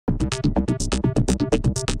Greetings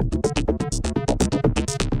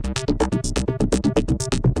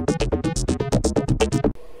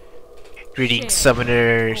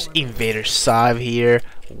summoners, InvaderXive here.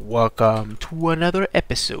 Welcome to another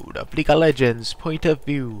episode of League of Legends Point of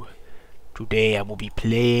View. Today I will be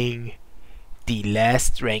playing the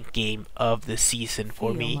last ranked game of the season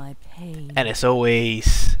for me. And as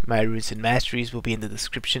always, my runes and masteries will be in the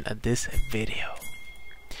description of this video.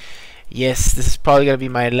 Yes, this is probably going to be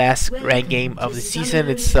my last ranked game of the season.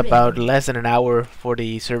 It's about less than an hour for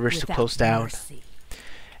the servers to close down.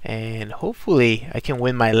 And hopefully I can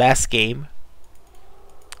win my last game,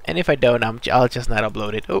 and if I don't, I'll just not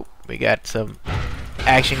upload it. Oh, we got some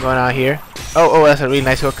action going on here. Oh, that's a really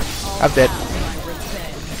nice hook. I'm dead.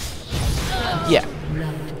 Yeah.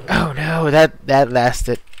 Oh no, that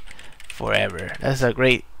lasted forever. That's a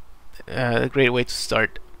great way to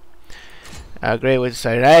start. A great way to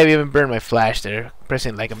start. I haven't even burned my flash there,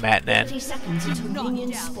 pressing like a madman.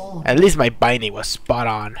 At least my binding was spot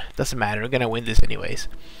on. Doesn't matter, we're gonna win this anyways.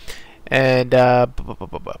 And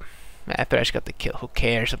Thresh got the kill. Who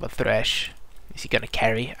cares about Thresh? Is he gonna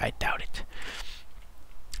carry? I doubt it.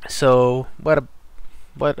 So I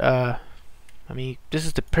mean, this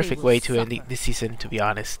is the perfect way to end this season, to be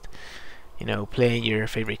honest. You know, playing your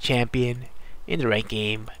favorite champion in the ranked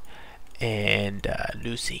game and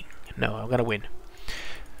losing. No, I'm gonna win.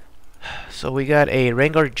 So we got a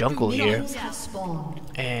Rengar jungle here,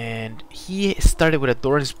 and he started with a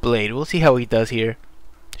Doran's Blade. We'll see how he does here.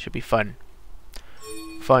 Should be fun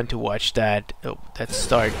to watch that. Oh, that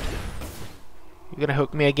start. You gonna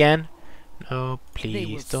hook me again? No,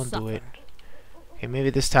 please don't do it. Okay, maybe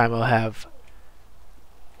this time I'll have,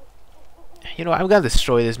 you know, I'm gonna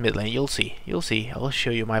destroy this mid lane. You'll see, I'll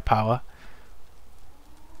show you my power.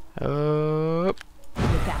 Oh,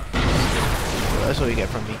 that's what you get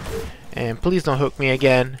from me. And please don't hook me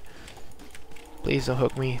again. Please don't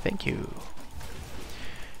hook me. Thank you.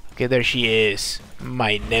 Okay, there she is,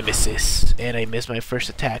 my nemesis. And I missed my first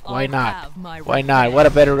attack. Why not? Why not? What a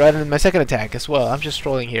better run than my second attack as well. I'm just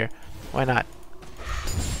trolling here. Why not?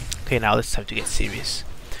 Okay, now it's time to get serious.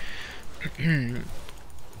 And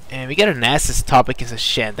we got a Nasus topic as a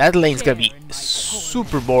Shen. That lane's gonna be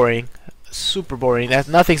super boring. Super boring.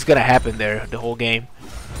 Nothing's gonna happen there the whole game.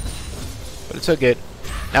 But it's so good.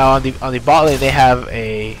 Now on the bot lane they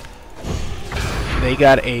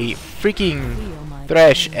got a freaking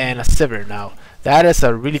Thresh and a Sivir now. That is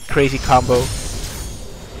a really crazy combo,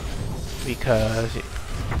 because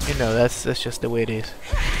you know that's just the way it is.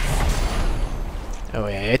 Oh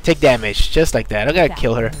yeah, I take damage just like that. I gotta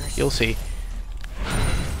kill her. You'll see.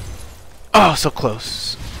 Oh, so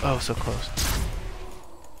close. Oh, so close.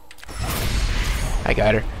 I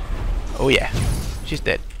got her. Oh yeah, she's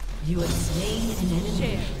dead.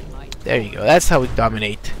 There you go. That's how we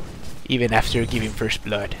dominate, even after giving first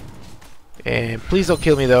blood. And please don't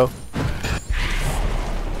kill me though.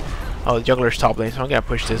 Oh, the jungler's top lane, so I'm gonna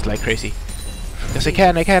push this like crazy. Yes, I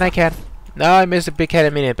can. No, I missed a big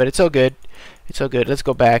cannon minute, but it's all good. It's all good. Let's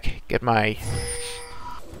go back. Get my.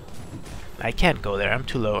 I can't go there. I'm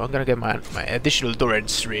too low. I'm gonna get my additional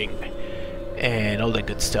Doran's ring and all that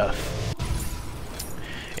good stuff.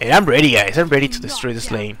 And I'm ready, guys. I'm ready to destroy this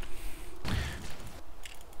lane.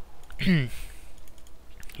 Here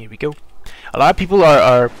we go. A lot of people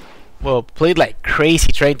are well, played like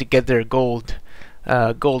crazy trying to get their gold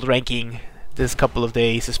ranking this couple of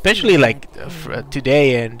days, especially like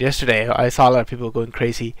today and yesterday. I saw a lot of people going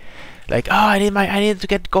crazy, like, oh, I need to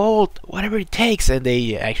get gold, whatever it takes, and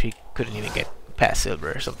they actually couldn't even get past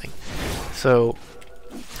silver or something. So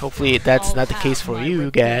hopefully that's not the case for you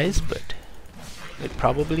guys, but it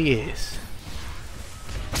probably is.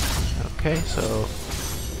 Okay, so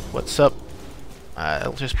what's up?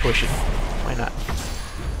 I'll just push it. Why not?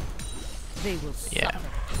 Yeah.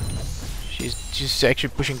 She's actually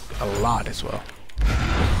pushing a lot as well.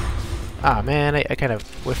 Ah man, I kind of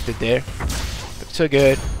whiffed it there. But so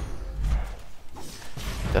good.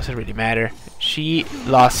 Doesn't really matter. She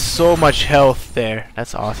lost so much health there.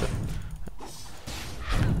 That's awesome.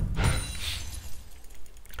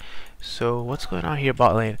 So what's going on here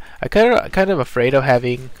bot lane? I kind of afraid of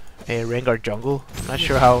having a Rengar jungle. I'm not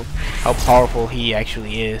sure how powerful he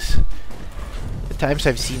actually is. The times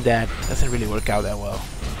I've seen that doesn't really work out that well.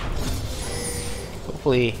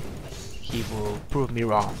 Hopefully he will prove me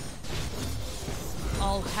wrong.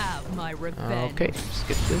 I'll have my revenge. Okay, let's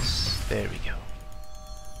get this. There we go.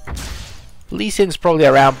 Lee Sin's probably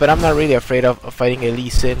around, but I'm not really afraid of fighting a Lee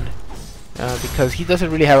Sin because he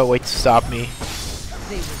doesn't really have a way to stop me.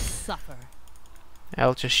 They will suffer.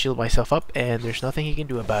 I'll just shield myself up, and there's nothing he can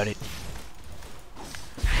do about it.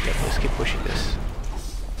 Yep, let's keep pushing this.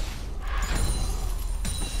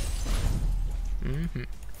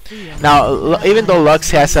 Now, even though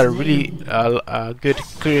Lux has a really good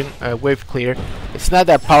clearing wave clear, it's not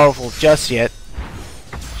that powerful just yet.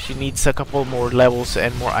 She needs a couple more levels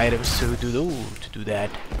and more items to do that.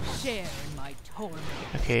 Share in my torment.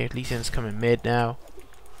 Okay, Lee Sin's coming mid now.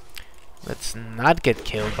 Let's not get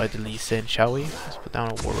killed by the Lee Sin, shall we? Let's put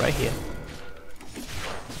down a ward right here.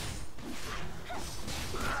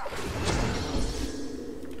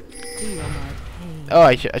 Feel my pain. Oh,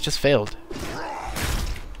 I just failed.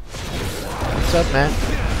 What's up, man?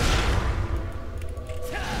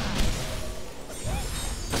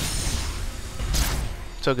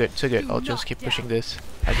 So good, so good. I'll just keep pushing this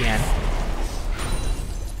again.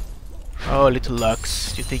 Oh, little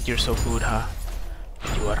Lux, you think you're so good, huh?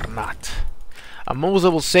 You are not. I'm almost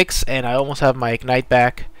level 6 and I almost have my ignite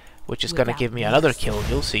back, which is gonna give me another kill.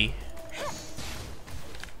 You'll see.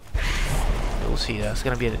 You'll see. That's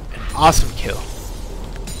gonna be an awesome kill.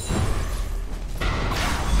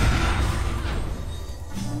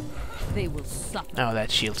 They will suffer. Oh,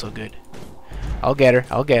 that shield's so good. I'll get her.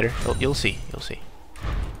 I'll get her. You'll see. You'll see.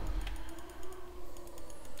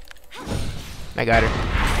 I got her.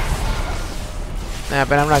 Nah,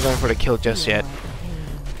 but I'm not going for the kill just yet.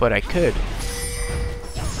 But I could.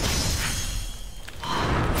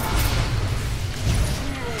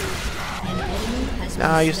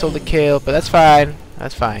 Nah, you stole the kill, but that's fine.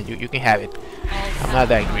 That's fine. You can have it. I'm not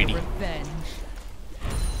that greedy.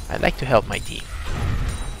 I like to help my team.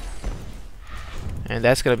 And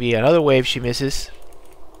that's gonna be another wave she misses.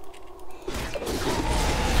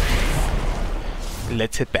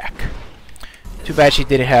 Let's hit back. Too bad she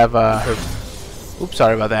didn't have her... Oops,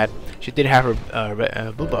 sorry about that. She didn't have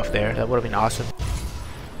her blue buff there. That would have been awesome.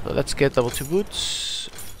 So let's get level 2 boots.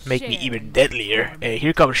 Make me even deadlier. Hey,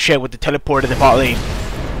 here comes Shed with the teleport in the bot lane.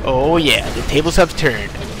 Oh yeah, the tables have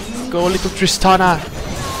turned. Go little Tristana.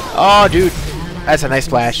 Oh dude, that's a nice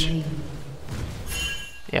flash.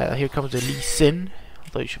 Yeah, here comes the Lee Sin.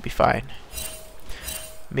 Although you should be fine.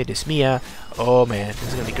 Mid is Mia. Oh man, this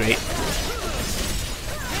is gonna be great.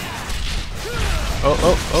 Oh,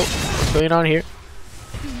 what's going on here?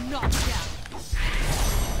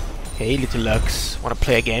 Hey, little Lux, wanna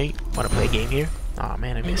play a game? Wanna play a game here? Oh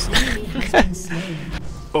man, I missed.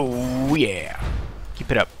 Oh yeah,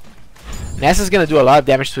 keep it up. NASA's gonna do a lot of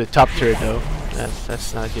damage to the top turret though.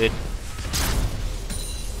 That's not good.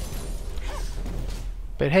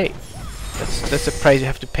 But hey, that's the price you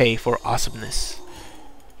have to pay for awesomeness.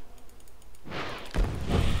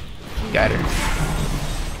 Got her.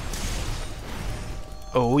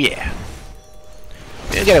 Oh yeah.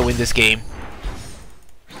 I gotta win this game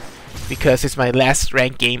because it's my last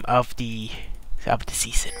ranked game of the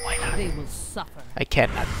season. Why not? They will suffer. I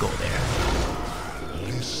cannot go there.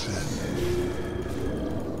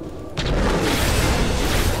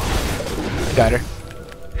 I got her.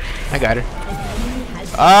 I got her.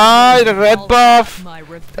 Ah, the red buff!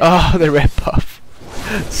 Oh, the red buff.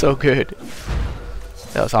 So good.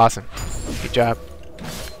 That was awesome. Good job.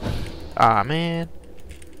 Ah, man.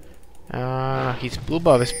 His blue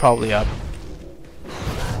buff is probably up.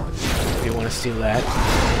 If you want to steal that.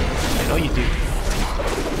 I know you do.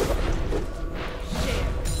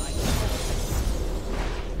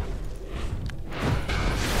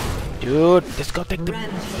 Dude, let's go take the...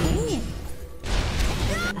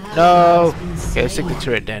 No! Okay, let's take the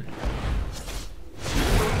turret then.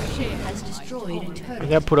 I'm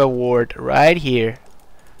gonna put a ward right here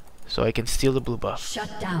so I can steal the blue buff.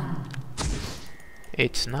 Shut down.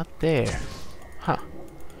 It's not there. Huh.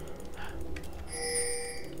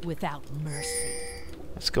 Without mercy.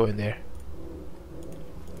 Let's go in there.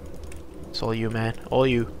 It's all you, man. All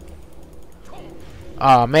you.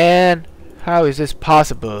 Aw, man. How is this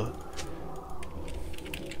possible?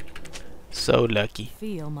 So lucky.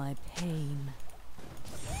 Feel my pain.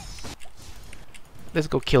 Let's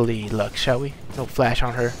go kill the Lux, shall we? No flash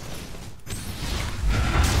on her.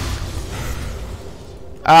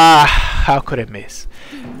 Ah, how could I miss?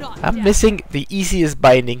 I'm missing the easiest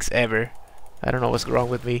bindings ever. I don't know what's wrong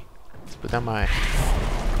with me. Let's put down my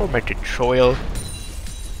tormented Troil.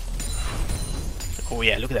 Oh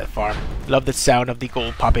yeah, look at that farm. Love the sound of the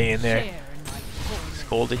gold popping in there. It's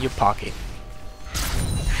gold in your pocket.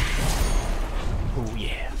 Oh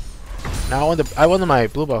yeah. Now I want my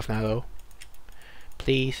blue buff now though.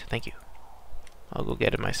 Please, thank you. I'll go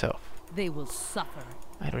get it myself. They will suffer.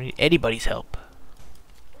 I don't need anybody's help.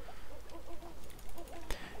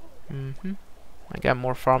 I got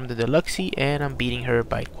more farm than the Luxie and I'm beating her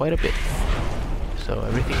by quite a bit. So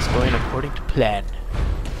everything's going according to plan.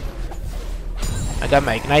 I got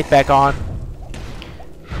my ignite back on.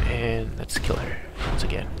 And let's kill her once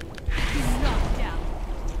again.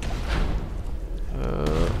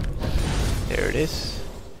 There it is.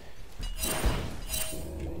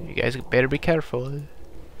 You guys better be careful.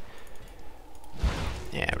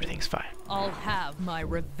 Yeah, everything's fine. I'll have my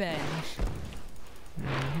revenge.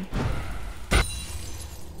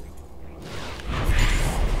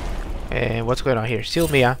 And what's going on here? Still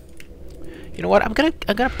me, huh? You know what? I'm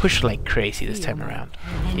gonna push like crazy this time around,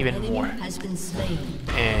 even more,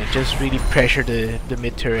 and just really pressure the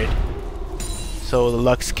mid turret, so the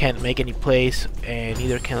Lux can't make any plays, and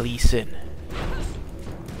neither can Lee Sin.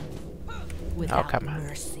 Oh come on!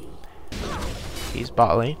 Mercy. He's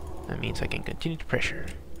bot lane. That means I can continue to pressure.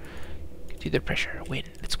 Continue to pressure. Win.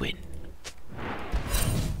 Let's win.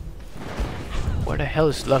 Where the hell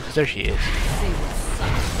is Lux? There she is.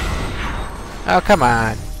 Oh come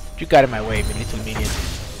on! You got in my way, my little minion.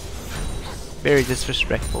 Very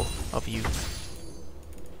disrespectful of you.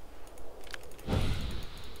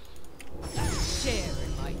 Share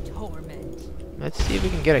in my torment. Let's see if we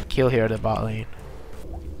can get a kill here at the bot lane.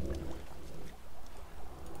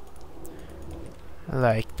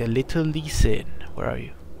 Like the little Lee Sin. Where are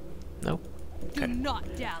you? Nope. Okay. Do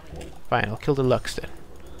not dally. Fine, I'll kill the Lux then.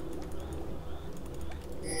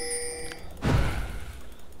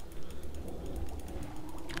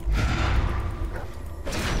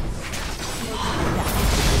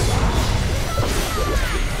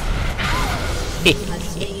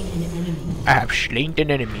 I have slain an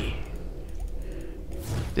enemy.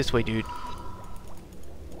 This way, dude.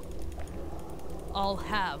 I'll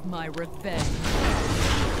have my revenge.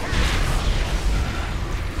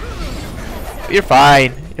 You're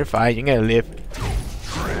fine. You're fine. You're gonna live.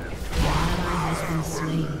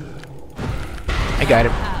 I got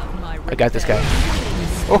him. I got this guy.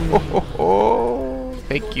 Oh.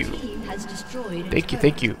 Thank you. Thank you.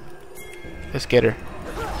 Thank you. Let's get her.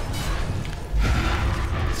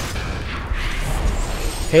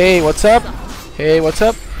 Hey, what's up? Hey, what's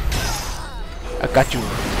up? I got you.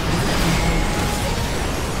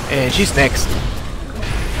 And she's next.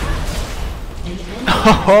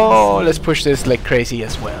 Oh, let's push this like crazy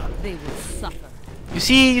as well. They will suffer. You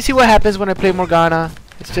see what happens when I play Morgana?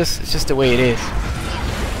 It's just the way it is.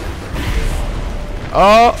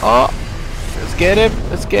 Oh, let's get him.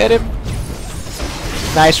 Let's get him.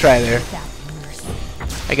 Nice try there.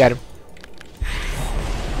 I got him.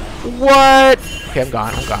 What? Okay, I'm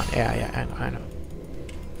gone. Yeah, I know.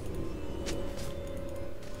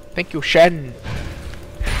 Thank you, Shen.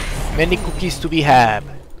 Many cookies to be had.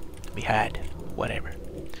 Whatever.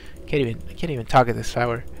 I can't even talk at this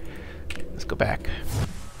hour. Let's go back.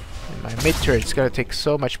 And my mid turret's gotta take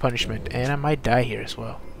so much punishment, and I might die here as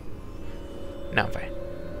well. No, I'm fine.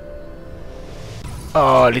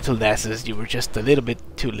 Oh, little Nassus, you were just a little bit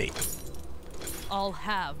too late. I'll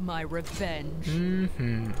have my revenge.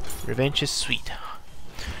 Revenge is sweet.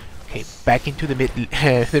 Okay, back into the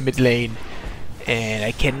mid lane, and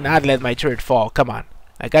I cannot let my turret fall. Come on,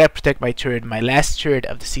 I gotta protect my turret, my last turret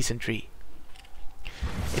of the season 3.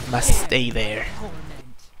 It must stay there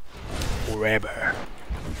forever.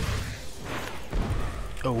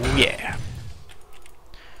 Oh yeah.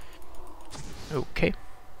 Okay.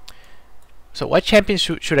 So what champion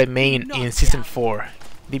should I main in season 4?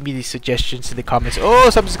 Leave me these suggestions in the comments. Oh,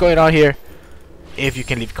 something's going on here. If you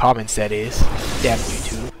can leave comments, that is. Damn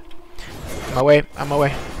YouTube. On my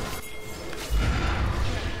way.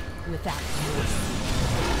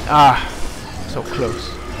 Ah, so close.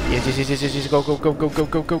 Yes. Go.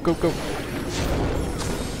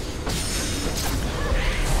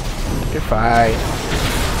 You're fine.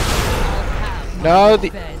 No,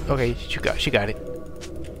 okay, she got it.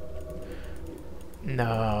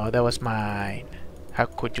 No, that was mine. How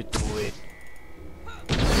could you do it?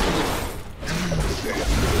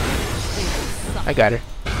 I got her.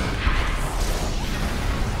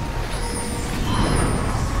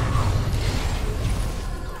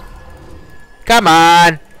 Come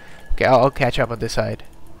on! Okay, I'll catch up on this side.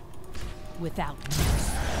 Without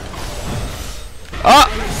Oh!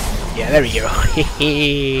 Yeah, there we go.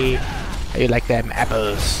 Hehe. How you like them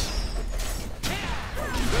apples?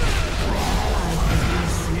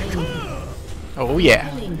 Oh yeah.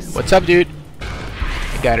 What's up, dude?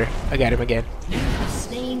 I got her. I got him again.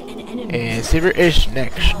 And Silver is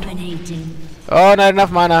next. Oh, not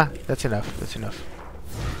enough mana. That's enough. That's enough.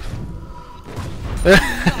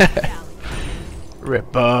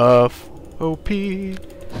 Rebuff. OP.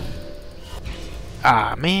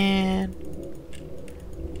 Ah, man.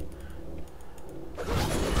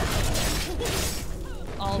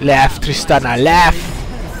 Laugh, Tristana. Laugh.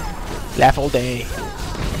 Laugh all day.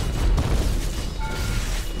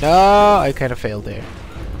 No, I kind of failed there.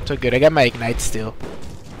 So good. I got my ignite still.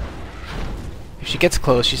 If she gets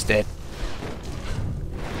close, she's dead.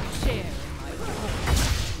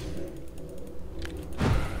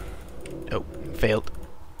 failed.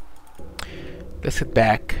 Let's get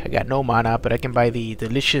back. I got no mana, but I can buy the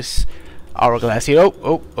delicious hourglass here.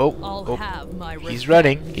 I'll have my He's revenge.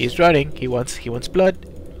 running. He's running. He wants blood.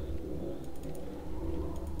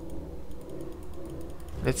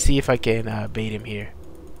 Let's see if I can bait him here.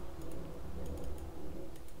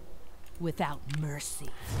 Without mercy.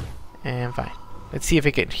 And fine. Let's see if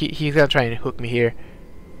he can. He's gonna try and hook me here.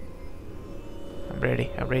 I'm ready.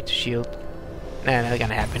 I'm ready to shield. Nah, not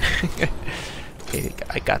gonna happen. Okay,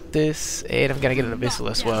 I got this, and I'm gonna get an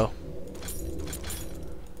abyssal as well.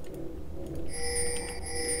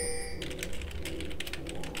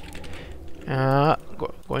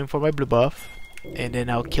 Going for my blue buff, and then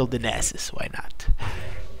I'll kill the Nasus. Why not?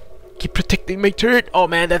 Keep protecting my turret. Oh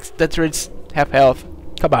man, that turret's half health.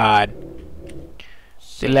 Come on.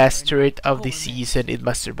 The last turret of the season, it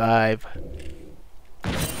must survive.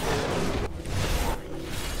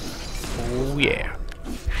 Oh yeah.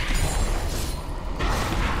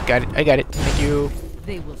 Got it, I got it. Thank you.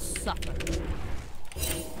 They will suffer.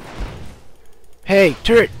 Hey,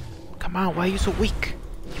 turret! Come on, why are you so weak?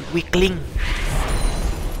 You weakling.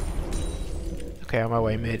 Okay, on my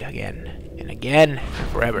way mid again. And again.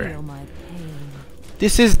 Forever. Feel my pain.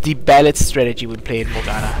 This is the balanced strategy when playing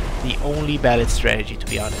Morgana. The only balanced strategy, to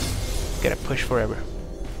be honest. Gotta push forever.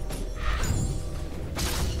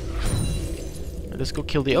 Let's go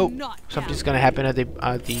kill the. Oh, something's gonna happen at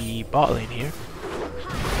the bot lane here.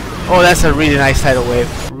 Oh, that's a really nice tidal wave.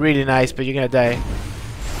 Really nice, but you're gonna die.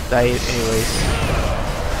 Die anyways.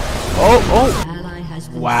 Oh.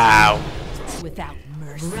 Wow. Without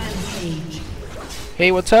mercy. Rampage.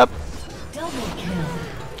 Hey, what's up? Double kill.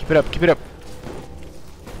 Keep it up. Keep it up.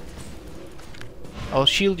 I'll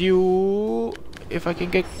shield you if I can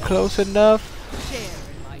get close enough. Share in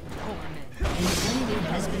my torment. An enemy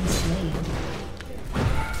has been slain.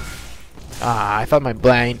 Ah, I thought my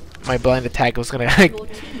blind attack was gonna Your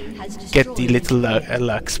team has get the destroyed little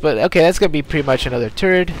Lux, but okay, that's gonna be pretty much another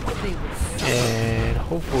turret, They will suffer. and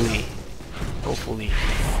hopefully,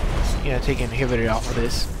 yeah, take an inhibitor off of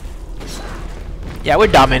this. Yeah, we're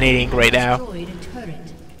dominating right now. destroyed a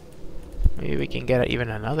turret. Maybe we can get even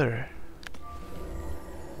another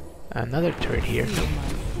turret here. Feel my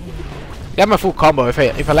pain. Got my full combo. If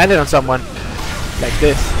I landed on someone like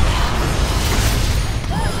this.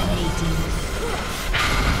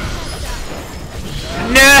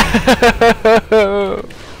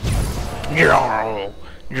 No!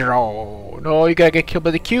 No, you gotta get killed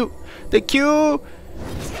by the Q. The Q!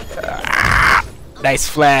 Ah, nice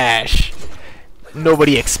flash.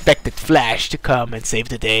 Nobody expected Flash to come and save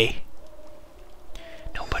the day.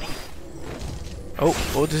 Nobody. Oh,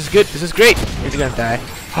 this is good. This is great. He's gonna die.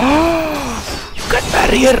 You got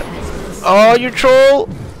barrier. Oh, you troll.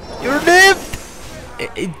 You lived.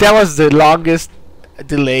 That was the longest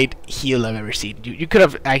delayed heal I've ever seen. You could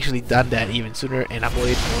have actually done that even sooner and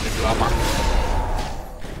avoided all the drama.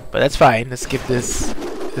 But that's fine. Let's skip this.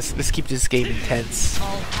 Let's keep this game intense.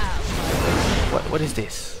 I'll have my What is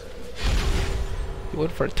this? You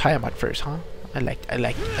went for a Tiamat first, huh? I like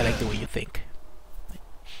the way you think.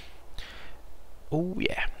 Oh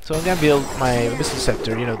yeah. So I'm gonna build my Missile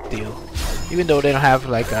Scepter, you know the deal. Even though they don't have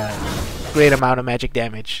like a great amount of magic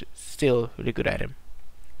damage, still really good item.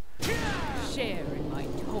 share in my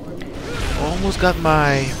torment. Almost got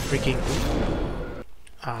my freaking.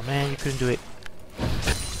 Oh man, you couldn't do it.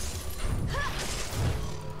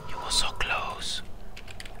 You were so close.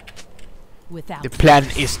 Without The plan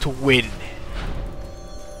is to win.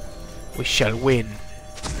 We shall win.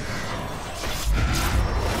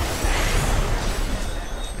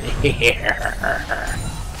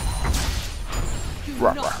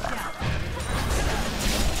 knock down.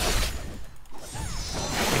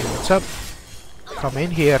 Hey, what's up? Come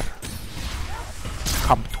in here.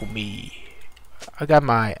 Come to me. I got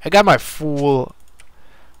my full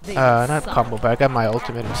They not will suffer. combo, but I got my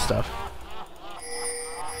ultimate and stuff.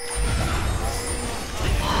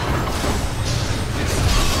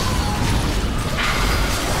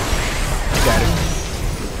 Got it.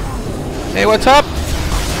 Hey, what's up?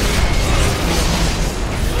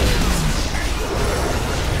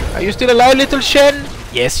 Are you still alive, little Shen?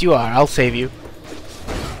 Yes, you are. I'll save you.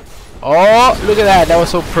 Oh, look at that. That was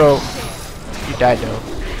so pro. You died, though.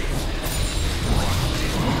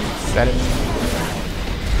 Got it.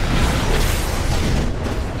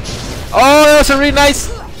 Oh, that was a really nice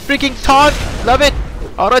freaking taunt. Love it.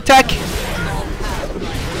 Auto attack.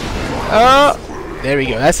 Oh, there we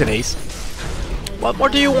go. That's an ace. What more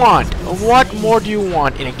do you want? What more do you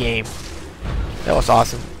want in a game? That was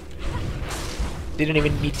awesome. Didn't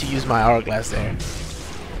even need to use my hourglass there.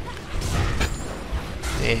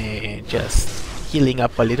 And just healing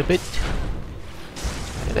up a little bit.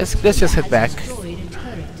 Let's just head back. Destroyed a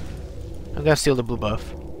turret. I'm gonna steal the blue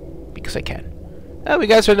buff because I can. Oh, we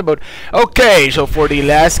guys learned about. Okay, so for the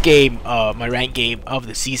last game, my rank game of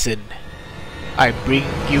the season, I bring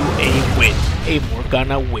you a win, a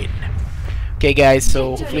Morgana win. Okay, guys,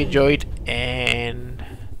 so hopefully you enjoyed, and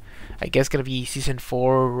I guess gonna be season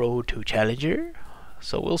 4 Road to Challenger.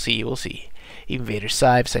 So we'll see, we'll see.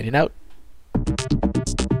 InvaderXive signing out.